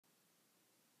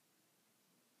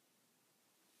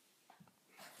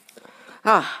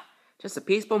Just a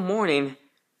peaceful morning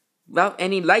without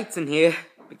any lights in here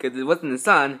because it wasn't the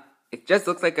sun. It just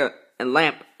looks like a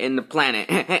lamp in the planet.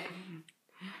 It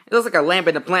looks like a lamp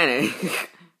in the planet.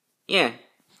 Yeah,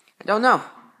 I don't know.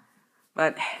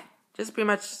 But just pretty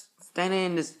much standing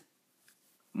in this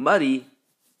muddy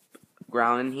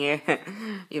ground in here.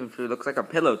 Even if it looks like a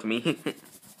pillow to me.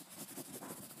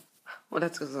 Well,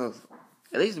 that's because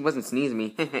at least it wasn't sneezing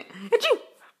me. Achoo!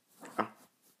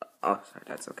 Oh, sorry,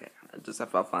 that's okay. I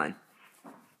felt fine.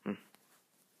 I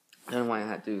don't know why I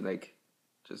had to,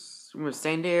 just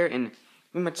stand there and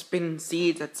pretty much spin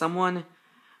seeds at someone.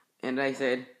 And I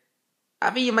said,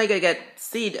 I think you might get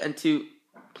seed into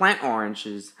plant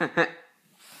oranges.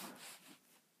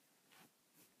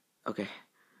 Okay,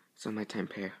 so my time,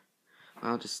 pear.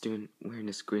 Well, just wearing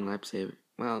this green lightsaber.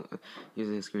 Well,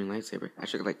 using this green lightsaber. I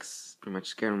should, pretty much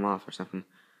scare them off or something.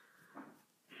 I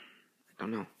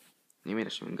don't know. Maybe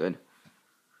that should have been good.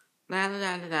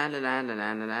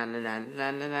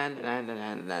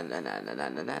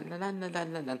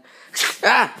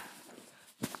 Ah!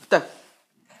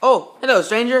 Oh, hello,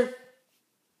 stranger.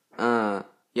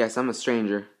 Yes, I'm a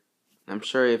stranger. I'm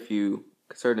sure if you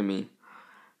consider me.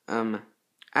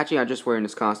 Actually, I'm just wearing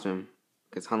this costume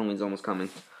because Halloween's almost coming.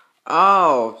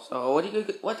 Oh, so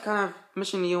what kind of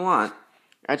mission do you want?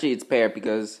 Actually, it's pear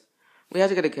because we have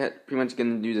to pretty much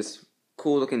gonna do this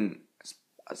cool looking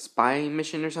spy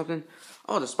mission or something.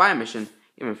 Oh, the spy mission.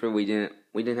 Even if we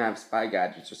didn't have spy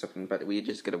gadgets or something, but we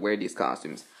just gotta wear these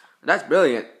costumes. That's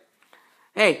brilliant.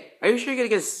 Hey, are you sure you're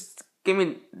gonna give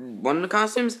me one of the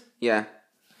costumes? Yeah,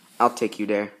 I'll take you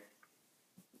there.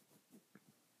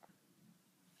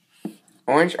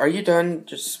 Orange, are you done?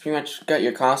 Just pretty much got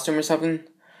your costume or something?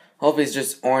 Hopefully it's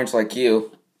just orange like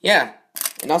you. Yeah,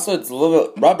 and also it's a little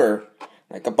bit rubber,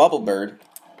 like a bubble bird.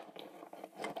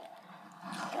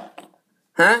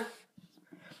 Huh?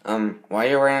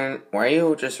 Why are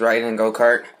you just riding a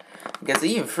go-kart? Because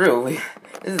even through,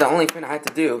 this is the only thing I had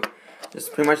to do.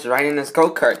 Just pretty much riding this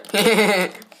go-kart.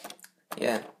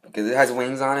 Yeah, because it has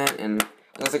wings on it, and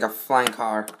it looks like a flying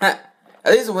car. At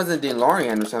least it wasn't a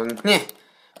DeLorean or something. Yeah,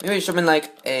 maybe it should have been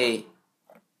like a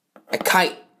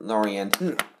kite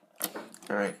DeLorean.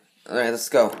 Alright, let's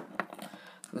go.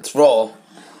 Let's roll.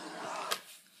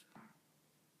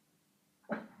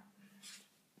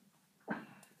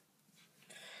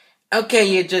 Okay,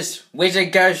 you just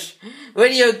wizard ghost. Where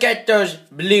do you get those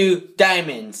blue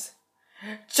diamonds?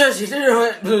 Seriously, you don't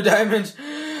want blue diamonds.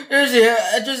 Seriously,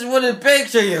 I just want to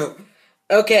picture you.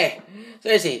 Okay,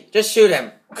 seriously, just shoot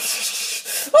him.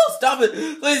 Oh, stop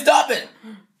it! Please stop it!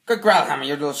 Good growl, Hammer,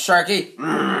 you little sharky.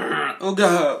 Oh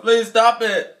god, please stop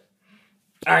it.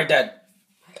 Alright, Dad.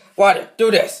 Water,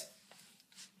 do this.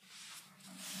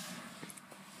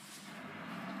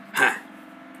 Ha!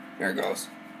 Here it goes.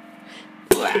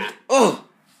 Oh!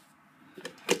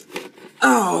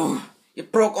 Oh! You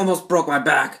almost broke my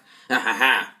back.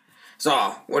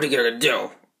 So, what are you gonna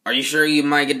do? Are you sure you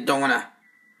might have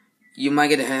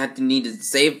to need to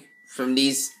save from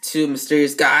these two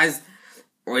mysterious guys?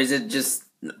 Or is it just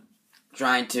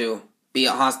trying to be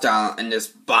a hostile in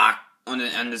this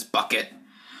this bucket?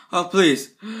 Oh,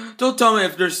 please. Don't tell me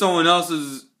if there's someone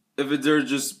else's, if they're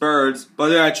just birds, but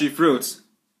they're actually fruits.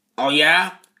 Oh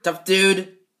yeah? Tough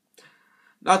dude?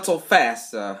 Not so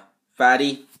fast,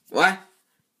 fatty. What?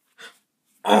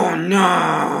 Oh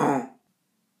no!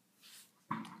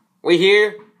 We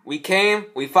here, we came,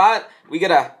 we fought, we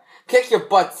gotta kick your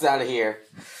butts out of here.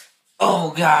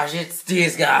 Oh gosh, it's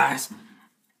these guys.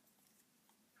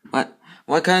 What?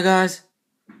 What kind of guys?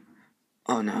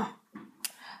 Oh no.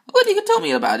 What are you tell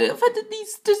me about it? What did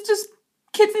these just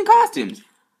kids in costumes?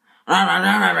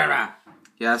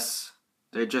 Yes,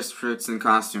 they're just fruits in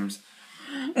costumes.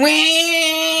 Whee!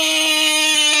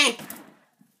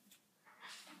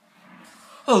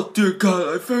 Oh dear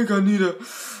God, I think I need to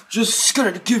just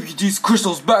gotta give you these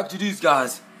crystals back to these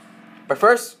guys. But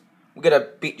first, we gotta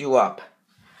beat you up.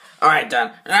 Alright,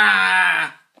 done.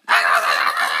 Ah!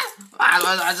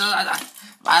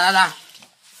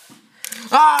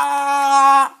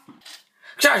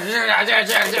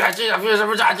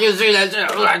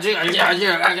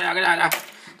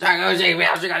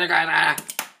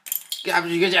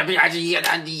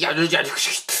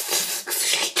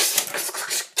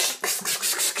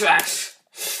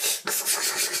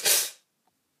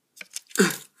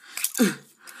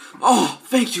 Oh,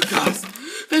 thank you guys.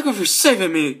 Thank you for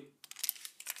saving me.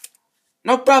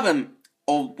 No problem,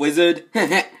 old wizard.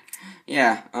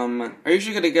 Yeah, are you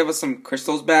sure gonna give us some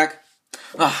crystals back?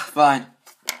 Ah, fine.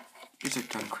 These are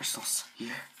done crystals.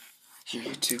 Here,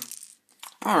 you too.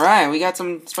 Alright, we got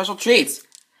some special treats.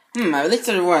 At least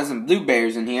there was some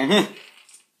blueberries in here.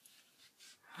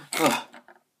 Ugh.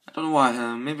 I don't know why.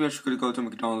 Maybe I should go to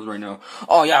McDonald's right now.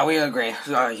 Oh yeah, we agree.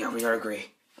 Yeah, we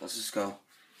agree. Let's just go.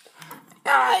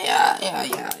 Yeah.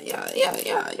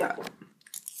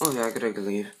 Oh yeah, I could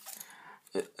leave.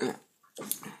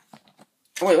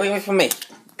 Wait for me.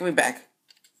 Give me back.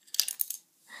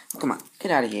 Oh, come on,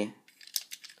 get out of here.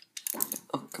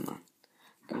 Oh, come on.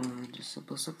 Just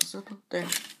simple. There.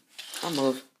 I'll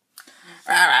move.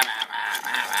 There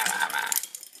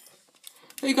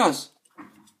he goes.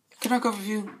 Can I go with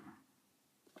you?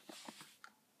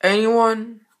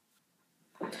 Anyone?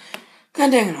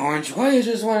 God dang it, Orange. Why do you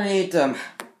just want to eat them?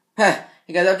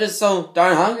 Because I'm just so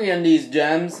darn hungry on these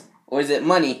gems. Or is it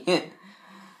money?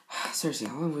 Seriously,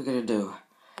 what are we gonna do?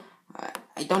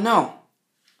 I don't know.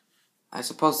 I'm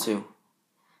supposed to.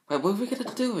 But what are we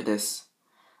gonna do with this?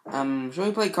 Should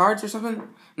we play cards or something?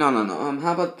 No.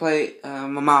 How about play,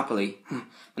 Monopoly?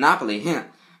 Monopoly,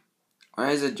 Or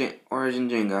is it Origin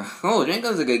Jenga? Oh,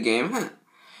 Jenga's a good game,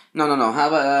 No. How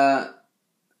about,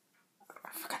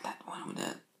 I forgot that one with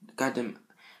that goddamn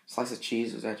slice of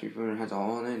cheese was actually put has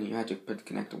all on it, and you had to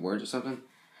connect the words or something.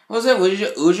 What was it?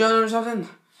 Uja or something?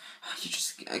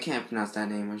 I can't pronounce that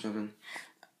name or something.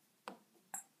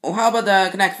 Oh, how about the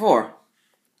Connect 4?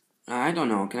 I don't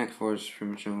know. Connect 4 is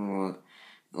pretty much a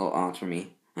little odd for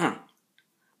me.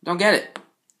 Don't get it.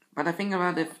 But I think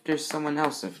about if there's someone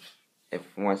else if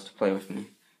wants to play with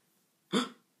me. I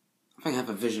think I have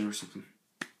a vision or something.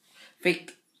 I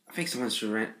think someone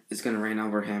is gonna rain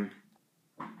over him.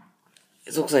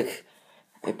 It looks like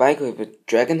a bike with a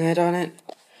dragon head on it.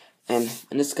 And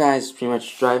this guy's pretty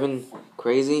much driving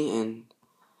crazy and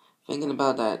thinking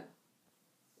about that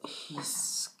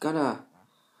he's gonna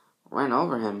run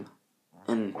over him.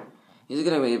 And he's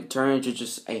gonna turn into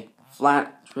just a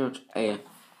flat, pretty much a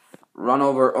run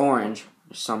over Orange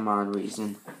for some odd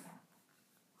reason.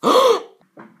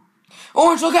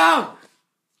 Orange, look out!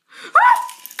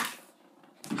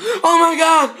 Oh my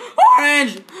God!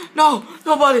 Orange! No,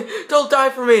 nobody! Don't die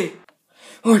for me!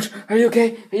 Orange, are you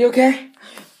okay? Are you okay?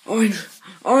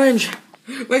 Orange!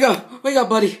 Wake up,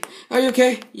 buddy! Are you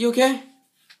okay? You okay?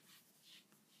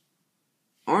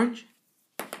 Orange?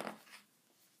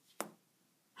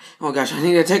 Oh gosh, I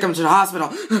need to take him to the hospital.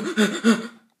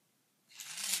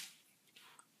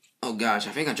 Oh gosh,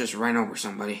 I think I just ran over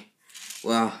somebody.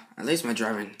 Well, at least my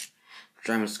driving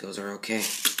skills are okay.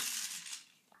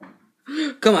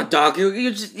 Come on, dog.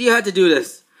 You had to do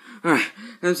this. All right,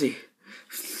 let's see.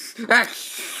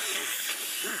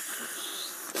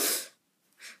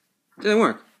 Didn't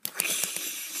work.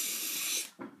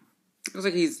 Looks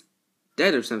like he's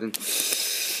dead or something.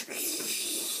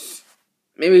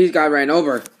 Maybe he's got ran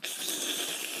over.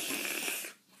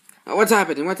 Oh, what's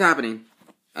happening?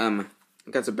 I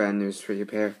got some bad news for you,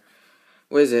 Pear.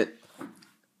 What is it?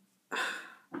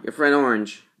 Your friend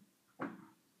Orange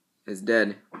is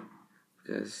dead.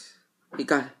 Because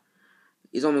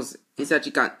he's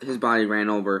actually got his body ran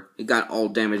over. He got all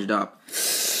damaged up.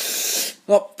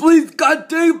 Oh, please, God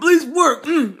dang, please work.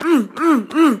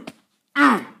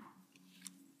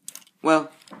 Well,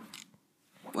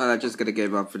 I just gotta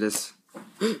give up for this.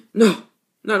 No,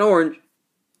 not Orange.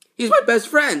 He's my best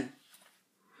friend.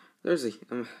 Seriously,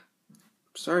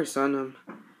 sorry, son.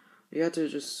 You have to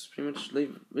just pretty much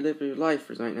relive your life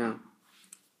right now.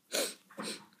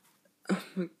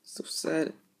 I'm so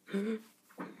sad.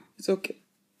 It's okay.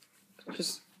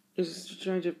 Just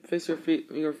trying to face your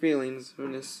feelings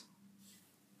from this.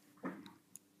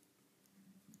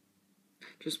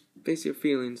 Just face your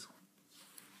feelings.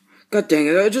 God dang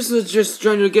it! I just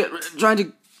trying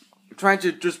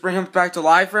to just bring him back to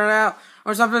life right now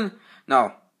or something.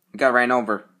 No, he got ran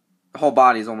over. The whole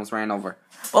body's almost ran over.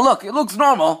 Well, look, it looks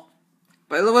normal,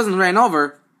 but it wasn't ran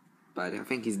over. But I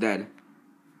think he's dead.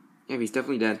 Yeah, he's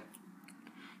definitely dead.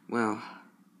 Well,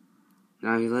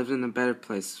 now he lives in a better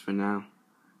place for now.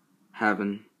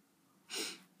 Heaven.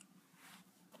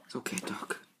 It's okay,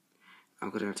 Doc.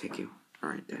 I'll go there, take you.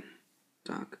 Alright then.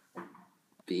 Dr.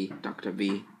 B.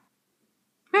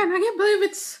 Man, I can't believe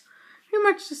it's pretty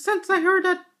much since I heard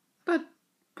that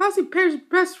Posse Pear's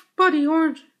best buddy,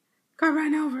 Orange, got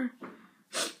ran over.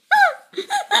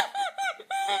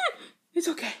 It's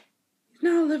okay. He's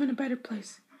now live in a better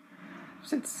place.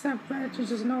 Since that rat is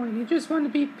just annoying, he just wanted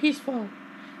to be peaceful.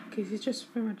 Because he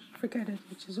just pretty much forget it,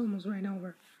 which is almost ran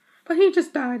over. But he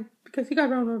just died because he got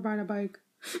run over by a bike.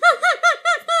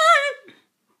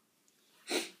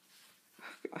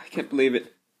 I can't believe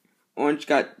it. Orange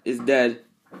is dead.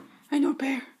 I know,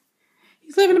 Pear.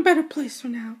 He's living in a better place for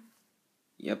now.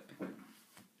 Yep.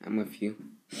 I'm with you.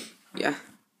 Yeah.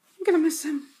 I'm gonna miss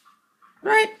him.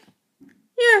 Right?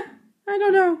 Yeah. I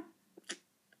don't know.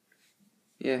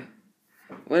 Yeah.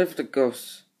 What if the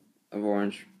ghosts of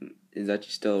orange is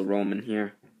actually still roaming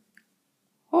here.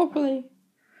 Hopefully.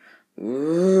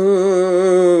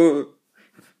 Ooh.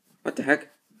 What the heck?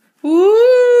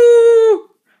 Ooh.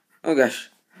 Oh gosh.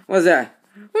 What's that?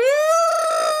 Ooh.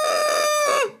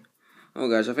 Oh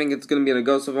gosh, I think it's gonna be the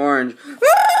ghost of orange. Ooh.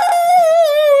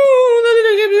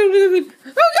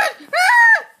 Oh god!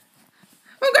 Ah!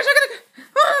 Oh gosh, I gotta.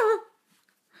 Ah!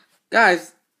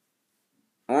 Guys,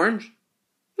 orange?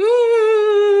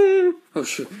 Ooh. Oh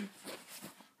shoot.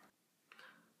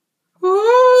 Ooh.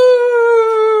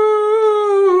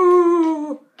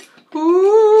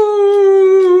 Ooh.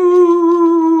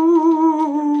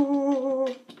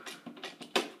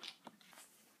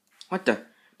 What the?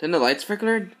 Then the lights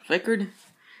flickered?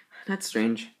 That's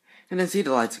strange. I didn't see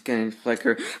the lights again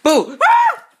flicker. Boo!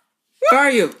 Ah! Where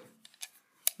are you?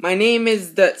 My name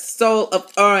is the Soul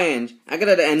of Orange. I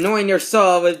gotta annoy your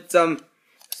soul with some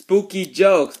spooky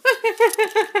jokes.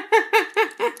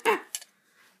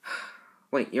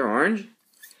 Wait, you're orange?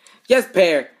 Yes,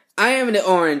 Pear. I am the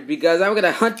orange because I'm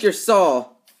gonna hunt your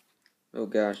soul. Oh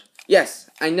gosh. Yes,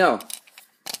 I know.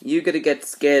 You gotta get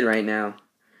scared right now.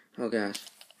 Oh gosh.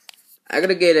 I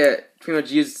gotta pretty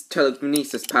much use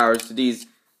telekinesis powers to these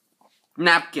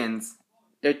napkins.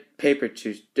 They're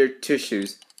they're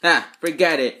tissues. Ah,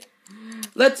 forget it.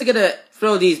 Let's gonna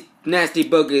throw these nasty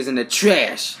boogers in the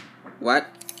trash. What?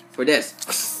 For this.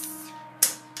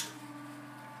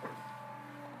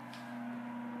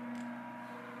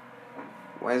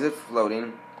 Why is it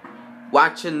floating?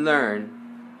 Watch and learn.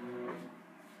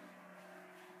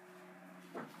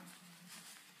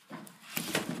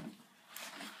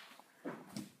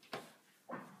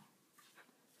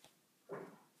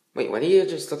 Wait, why are you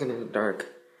just looking in the dark?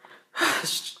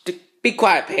 Be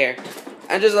quiet, Pear.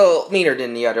 I'm just a little meaner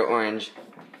than the other orange.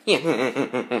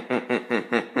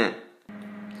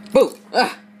 Boo!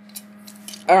 Ah!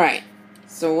 Alright.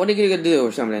 So what are you gonna do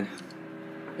or something?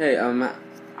 Hey, I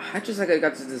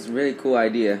got this really cool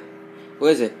idea.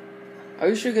 What is it? Are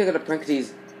you sure you're gonna prank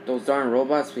those darn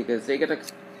robots because they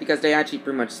actually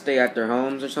pretty much stay at their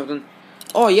homes or something?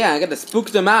 Oh yeah, I gotta spook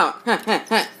them out.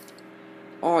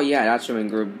 Oh yeah, that's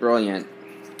really brilliant.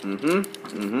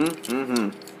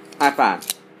 High five.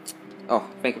 Oh,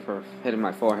 thank you for hitting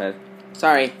my forehead.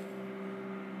 Sorry.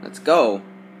 Let's go.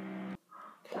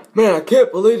 Man, I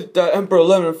can't believe that Emperor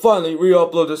Lemon finally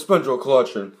re-uploaded the Spendrel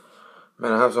collection.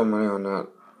 Man, I have some money on that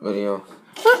video.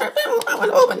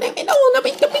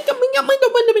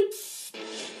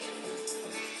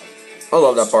 I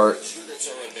love that part.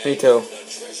 Me too.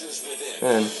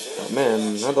 Man,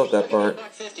 I love that part.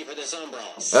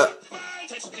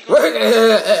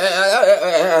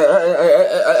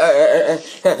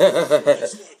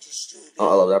 Oh,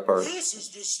 I love that part.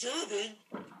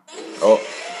 Oh.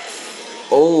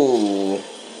 Oh.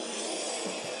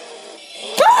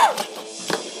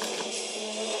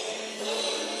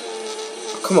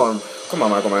 Come on,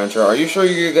 Michael Mantra. Are you sure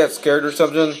you get scared or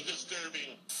something?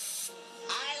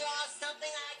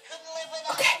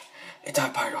 Okay, it's our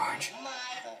part, Orange.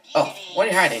 Oh, what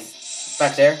are you hiding?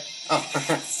 Back there? Oh,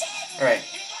 alright.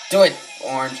 Do it,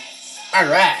 Orange.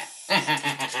 Alright.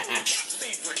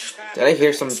 Did I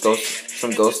hear some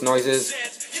ghost noises?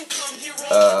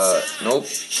 Nope.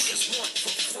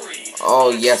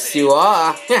 Oh, yes, you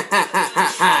are.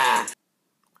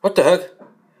 What the heck?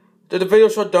 Did the video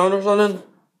shut down or something?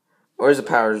 Where's the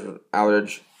power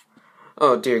outage?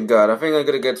 Oh dear God, I think I'm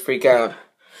gonna get freaked out.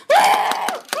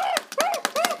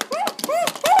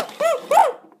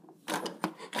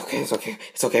 Okay,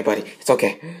 it's okay, buddy. It's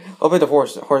okay. I'll bet the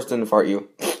horse didn't fart you.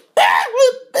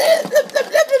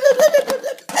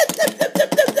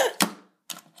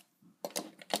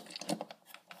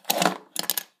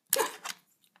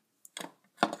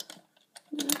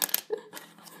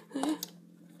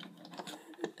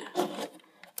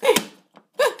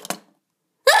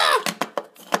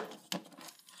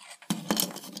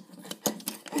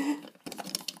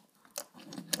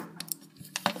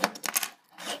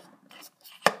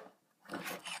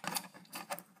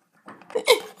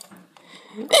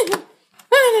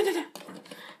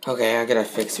 Okay, I gotta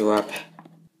fix you up.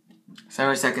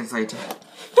 7 seconds later.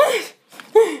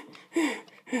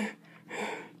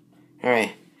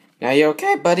 Alright. Now you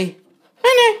okay, buddy?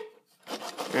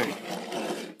 Alright.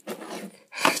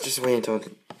 Just wait until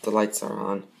the lights are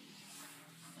on.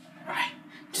 Alright.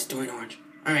 Just do it, Orange.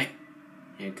 Alright.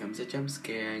 Here comes a jump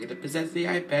scare. I'm gonna possess the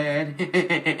iPad.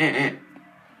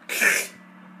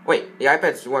 Wait, the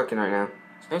iPad's working right now.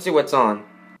 Let me see what's on.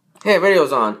 Hey,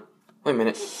 video's on. Wait a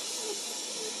minute.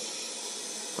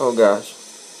 Oh gosh.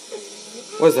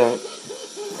 What's that?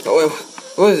 Oh wait,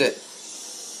 what is it?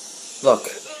 Look.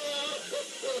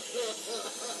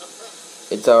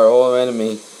 It's our whole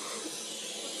enemy.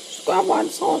 Squad 1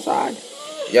 suicide.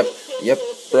 Yep,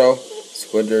 bro.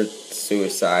 Squidward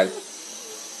suicide.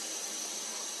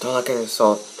 Don't look at his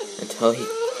soul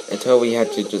until we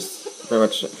had to just pretty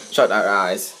much shut our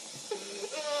eyes.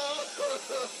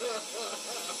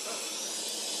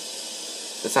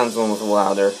 It sounds almost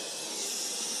louder.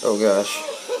 Oh gosh.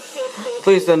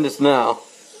 Please end this now.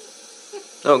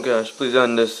 Oh gosh, please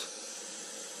end this.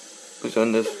 Please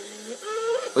end this.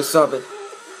 Please stop it.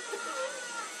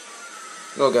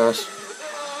 Oh gosh.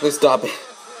 Please stop it.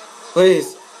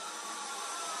 Please.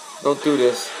 Don't do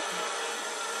this.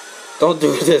 Don't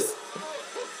do this.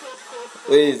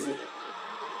 Please.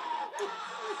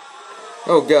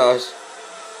 Oh gosh.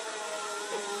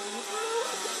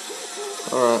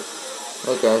 Alright.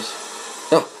 Oh gosh.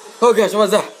 Oh gosh,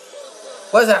 what's that?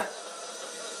 What's that?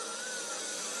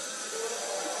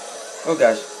 Oh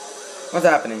gosh. What's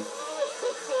happening?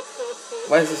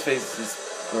 Why is his face just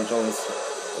a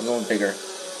little bigger?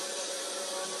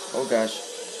 Oh gosh.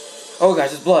 Oh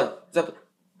gosh, it's blood. Is that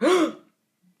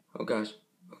oh gosh.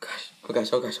 Oh gosh. Oh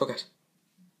gosh. Oh gosh. Oh gosh.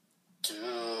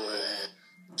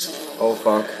 Oh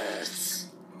fuck.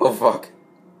 Oh fuck.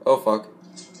 Oh fuck.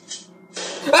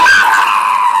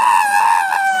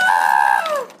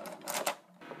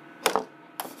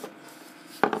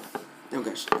 Oh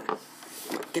gosh.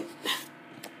 Get.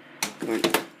 Come on.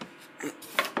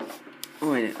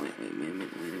 Oh, wait.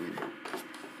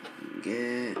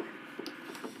 Get.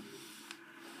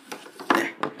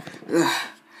 There. Ugh.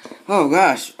 Oh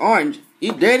gosh, Orange,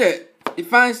 you did it. You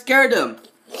finally scared them.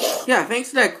 Yeah, thanks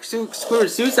to that Squidward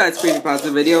suicide screen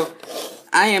positive video,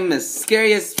 I am the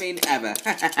scariest fiend ever.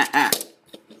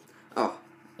 Oh,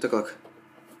 took a look.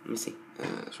 Let me see.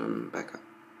 Let's run back up.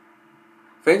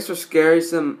 Thanks for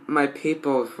scaring my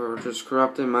people for just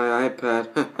corrupting my iPad.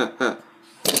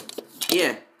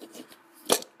 Yeah.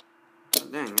 Oh,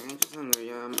 dang, I'm just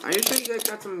hungry. Are you sure you guys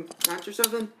got some crunch or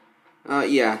something?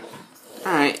 Yeah.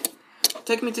 Alright.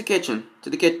 Take me to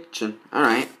the kitchen.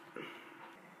 Alright.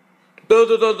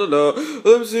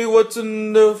 Let me see what's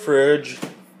in the fridge.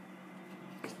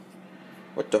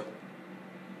 What the?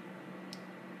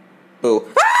 Boo.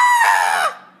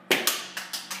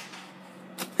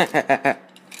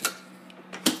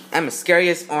 I'm the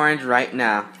scariest Orange right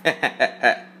now.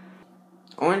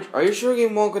 Orange, are you sure you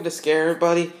won't go to scare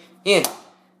everybody? Yeah.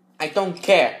 I don't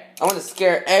care. I want to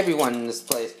scare everyone in this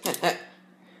place.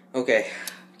 Okay.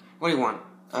 What do you want?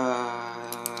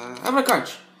 How about a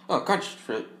crunch? Oh, crunch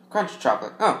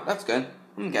chocolate. Oh, that's good.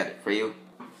 I'm gonna get it for you.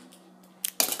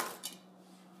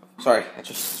 Sorry, I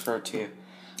just threw it to you.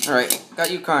 Alright,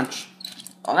 got you crunch.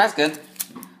 Oh, that's good.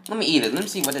 Let me eat it. Let me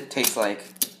see what it tastes like.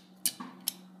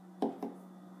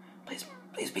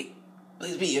 Please be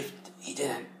if he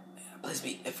didn't. Please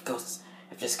be if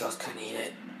this ghost couldn't eat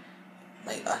it.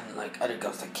 Like, unlike other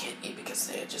ghosts that can't eat because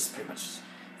they're just pretty much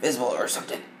visible or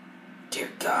something. Dear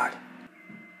God.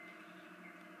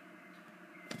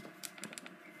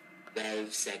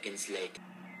 12 seconds later.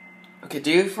 Okay,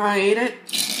 do you finally eat it?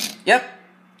 Yep.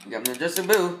 I'm just a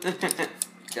boo.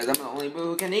 Because I'm the only boo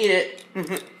who can eat it.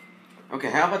 Okay,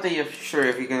 how about that you're sure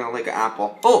if you're gonna like an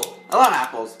apple? Oh, I love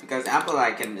apples because apple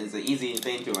is an easy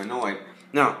thing to annoy.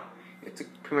 No, it's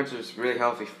pretty much just really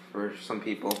healthy for some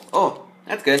people. Oh,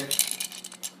 that's good.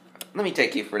 Let me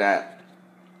take you for that.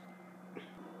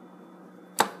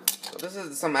 So this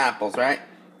is some apples, right?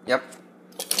 Yep.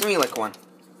 Let me lick one.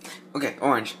 Okay,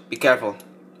 Orange, be careful.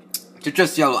 They're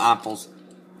just yellow apples.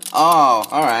 Oh,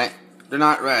 alright. They're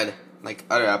not red, like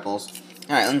other apples.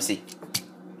 Alright, let me see.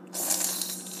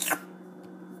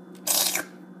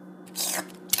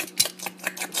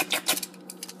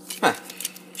 Huh.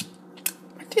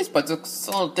 My taste buds look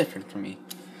a little different from me.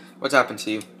 What's happened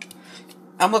to you?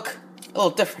 I look a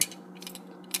little different.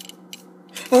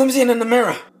 Let me see it in the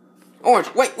mirror. Orange,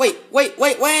 wait!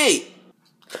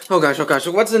 Oh gosh,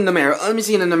 what's in the mirror? Let me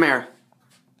see it in the mirror.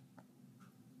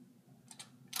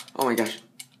 Oh my gosh.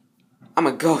 I'm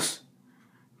a ghost.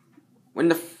 When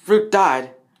the fruit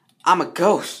died, I'm a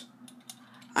ghost.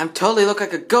 I'm totally look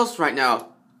like a ghost right now.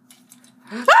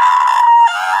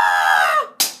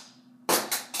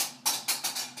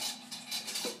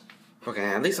 Okay,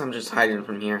 at least I'm just hiding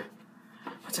from here.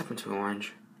 What's happened to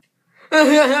Orange?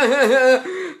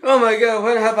 Oh my god,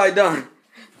 what have I done?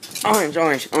 Orange,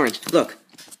 look.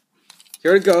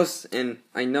 You're a ghost, and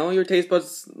I know your taste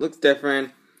buds looks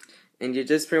different, and you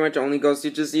just pretty much only ghost,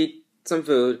 you just eat some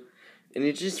food, and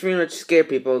you just pretty much scare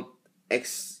people,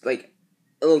 like,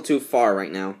 a little too far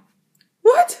right now.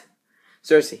 What?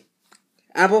 Seriously.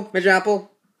 Apple? Midge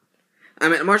apple? I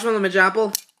meant marshmallow midge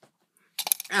apple?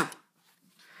 Ow.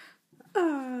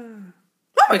 Oh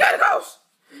my god, a ghost!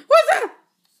 What's that?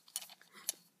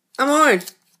 Orange,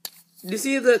 do you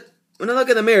see that when I look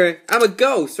in the mirror, I'm a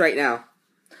ghost right now?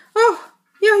 Oh,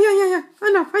 yeah.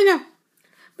 I know.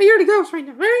 But you're the ghost right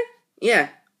now, right? Yeah.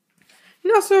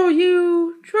 And also,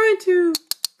 you tried to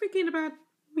thinking about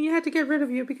when you had to get rid of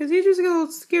you because you just got a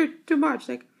little scared too much.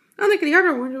 Like, unlike the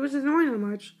other one, it was annoying too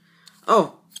much.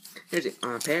 Oh, here's it.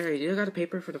 Pear, you got a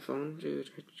paper for the phone to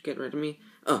get rid of me?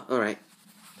 Oh, alright.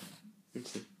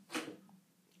 Let's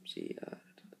see.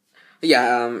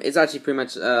 Yeah, it's actually pretty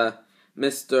much,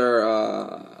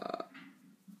 Mr.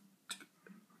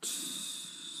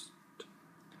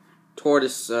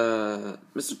 Tortoise,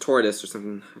 Mr. Tortoise or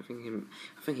something. I think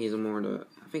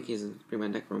he's pretty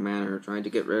much necromancer trying to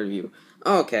get rid of you.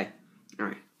 Oh, okay.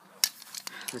 Alright.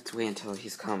 Let's wait until he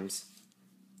comes.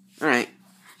 Alright.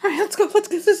 Alright, let's go.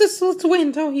 Let's wait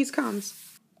until he comes.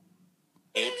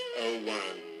 8:01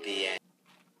 p.m.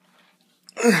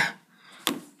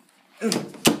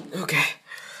 Okay.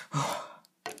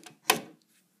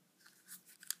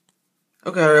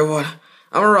 Okay, everyone.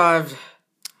 I'm arrived.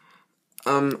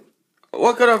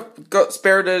 What kind of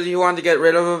spare did you want to get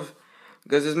rid of?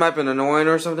 Because this might have been annoying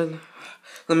or something.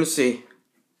 Let me see.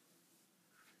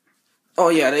 Oh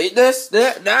yeah,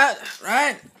 that,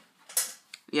 right?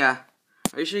 Yeah.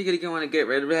 Are you sure you're gonna want to get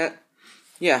rid of that?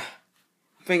 Yeah.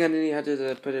 I think I need to have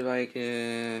to put it like,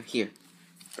 here.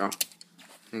 Oh.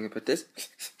 I'm gonna put this.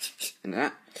 And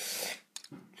that.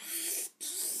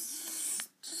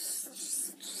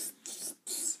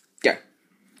 Yeah.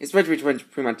 It's pretty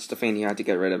much the thing you had to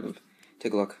get rid of.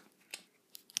 Take a look.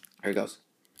 Here it goes.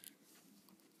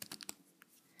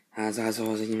 Oh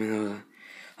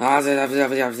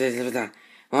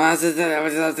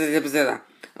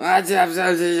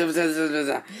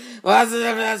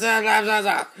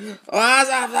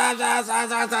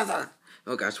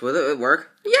gosh, will it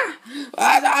work? Yeah.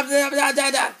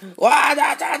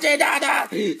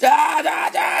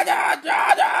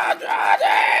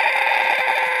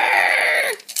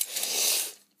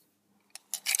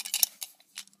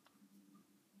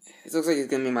 It looks like it's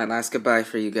gonna be my last goodbye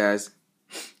for you guys.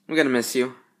 I'm gonna miss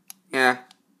you. Yeah,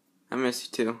 I miss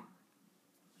you too.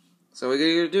 So what are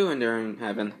you gonna do when they're in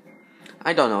heaven?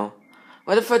 I don't know.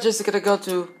 What if I just gotta go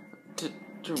to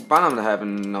bottom of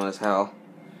heaven, known as hell?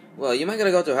 Well, you might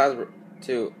gotta go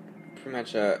to pretty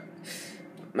much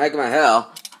magma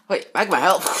hell. Wait, magma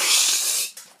hell?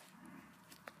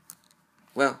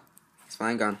 Well, it's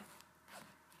fine, gone.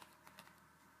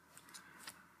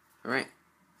 All right,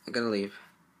 I gotta leave.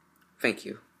 Thank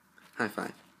you. High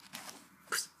five.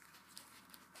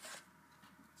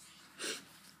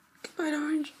 Goodbye,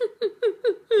 Orange.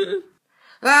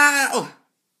 Ah!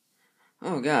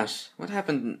 Oh gosh, what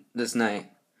happened this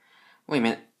night? Wait a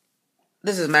minute.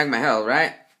 This is magma hell,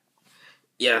 right?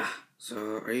 Yeah.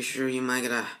 So, are you sure you might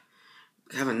gonna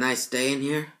have a nice day in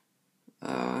here?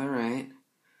 Alright.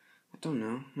 I don't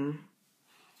know.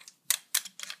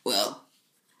 Well,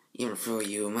 even for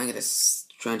you, am I gonna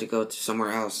trying to go to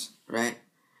somewhere else, right?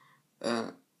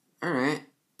 Alright.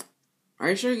 Are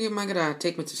you sure you might gonna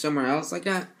take me to somewhere else like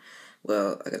that?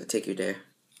 Well, I gotta take you there.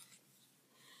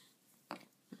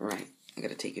 Alright, I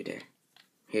gotta take you there.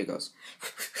 Here goes.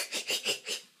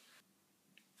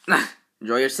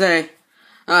 Enjoy your stay.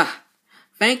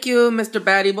 Thank you, Mr.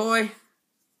 Batty Boy.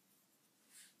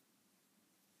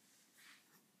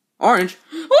 Orange?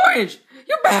 Orange!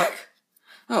 You're back!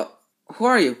 Oh, who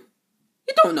are you?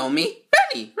 You don't know me.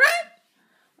 Benny, right?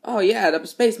 Oh, yeah, the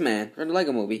spaceman from the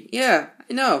Lego movie. Yeah,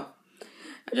 I know.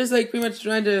 I'm just, pretty much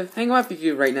trying to hang out with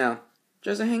you right now.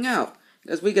 Just to hang out.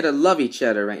 Because we gotta love each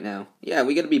other right now. Yeah,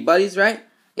 we gotta be buddies, right?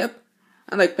 Yep.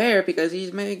 I like Pear because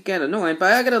he's maybe kind of annoying,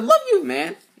 but I gotta love you,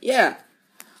 man. Yeah.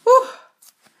 Whew.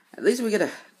 At least we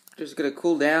just gotta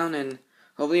cool down and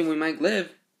hopefully we might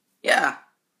live. Yeah.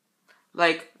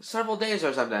 Like several days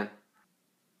or something.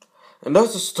 And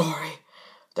that's the story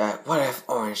that what if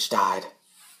Orange died.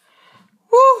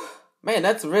 Whew. Man,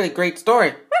 that's a really great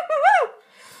story.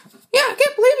 Yeah, I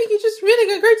can't believe it. You're just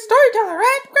really a great storyteller,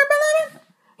 right, Grandpa Lemon?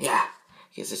 Yeah,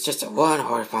 because it's just a one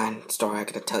horrifying story I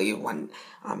gotta tell you on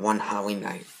one Halloween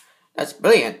night. That's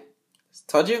brilliant.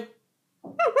 Told you?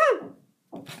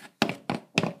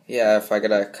 Yeah, if I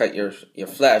gotta cut your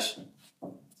flesh.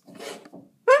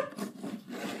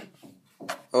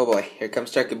 Oh boy, here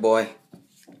comes Chucky Boy.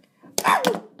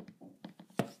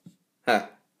 Huh.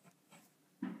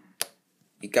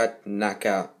 You got knocked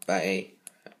out by a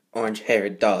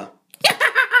orange-haired doll.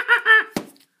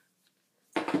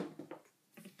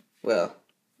 Well,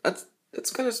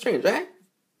 that's kind of strange, right?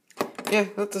 Yeah,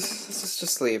 let's just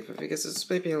sleep because it's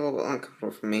maybe a little bit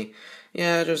uncomfortable for me.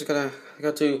 Yeah, I just gotta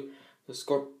go to the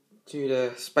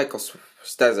Spikel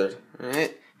Desert. All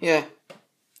right? Yeah.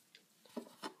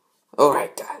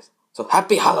 Alright, guys. So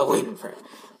happy Halloween for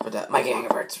the Mikey Angry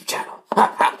Birds channel.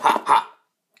 Ha ha ha ha.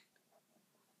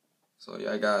 So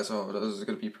yeah, guys, so this is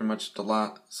gonna be pretty much the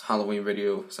last Halloween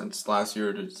video since last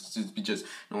year. It's be just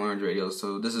no orange videos.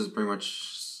 So this is pretty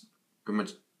much a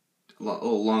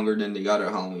little longer than the other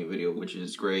Halloween video, which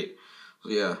is great. So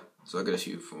yeah, so I gotta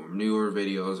shoot for newer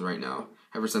videos right now.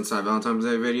 Ever since that Valentine's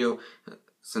Day video,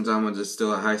 since I was just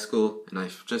still at high school, and I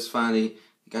just finally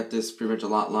got this pretty much a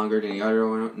lot longer than the other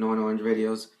no orange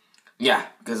videos. Yeah,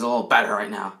 because it's a little better right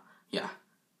now. Yeah.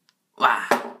 Wow.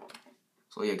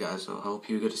 So yeah, guys, so I hope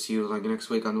you get to see you like next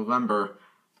week on November.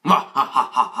 Ha ha ha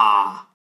ha ha.